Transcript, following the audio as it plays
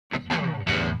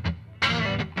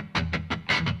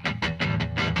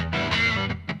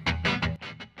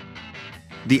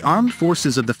The Armed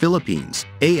Forces of the Philippines,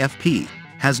 AFP,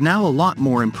 has now a lot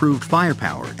more improved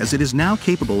firepower as it is now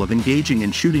capable of engaging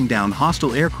and shooting down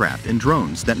hostile aircraft and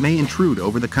drones that may intrude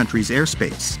over the country's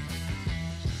airspace.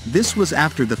 This was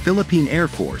after the Philippine Air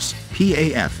Force,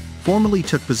 PAF, formally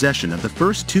took possession of the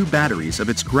first 2 batteries of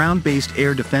its ground-based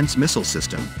air defense missile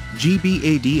system,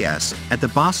 GBADS, at the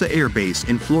Basa Air Base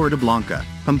in Floridablanca,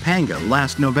 Pampanga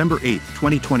last November 8,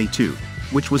 2022,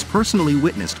 which was personally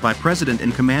witnessed by President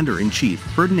and Commander-in-Chief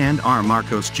Ferdinand R.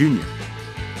 Marcos Jr.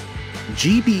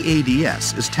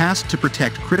 GBADS is tasked to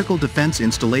protect critical defense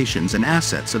installations and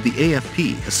assets of the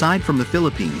AFP aside from the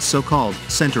Philippines' so-called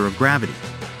center of gravity.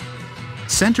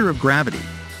 Center of gravity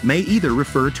may either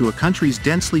refer to a country's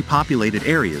densely populated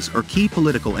areas or key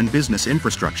political and business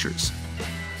infrastructures.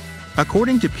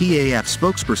 According to PAF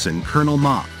spokesperson Colonel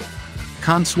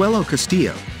Consuelo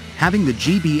Castillo, having the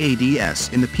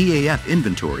GBADS in the PAF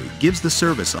inventory gives the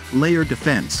service a layered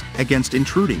defense against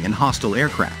intruding and hostile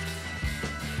aircraft.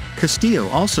 Castillo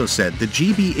also said the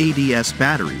GBADS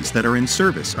batteries that are in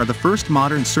service are the first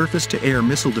modern surface-to-air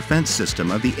missile defense system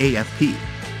of the AFP.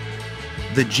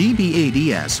 The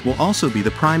GBADS will also be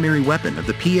the primary weapon of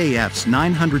the PAF's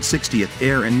 960th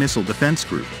Air and Missile Defense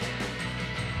Group.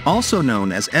 Also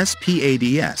known as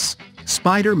SPADS,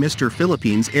 Spider Mr.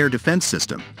 Philippines Air Defense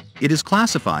System, it is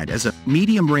classified as a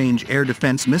medium-range air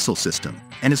defense missile system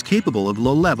and is capable of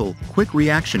low-level,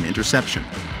 quick-reaction interception.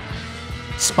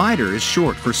 Spider is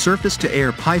short for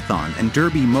Surface-to-Air Python and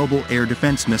Derby Mobile Air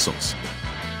Defense Missiles.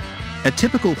 A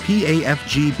typical PAF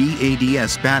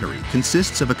GBADS battery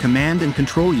consists of a command and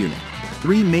control unit,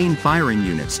 3 main firing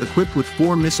units equipped with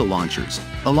 4 missile launchers,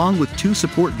 along with 2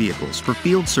 support vehicles for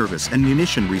field service and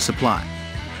munition resupply.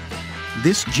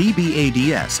 This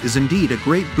GBADS is indeed a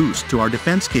great boost to our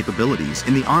defense capabilities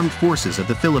in the armed forces of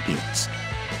the Philippines.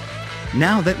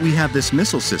 Now that we have this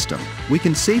missile system, we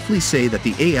can safely say that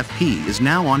the AFP is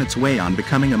now on its way on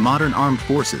becoming a modern armed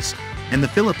forces, and the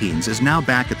Philippines is now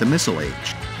back at the missile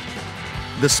age.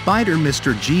 The Spider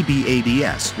Mr.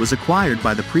 GBADS was acquired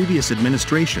by the previous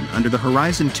administration under the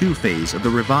Horizon 2 phase of the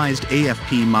revised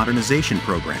AFP modernization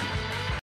program.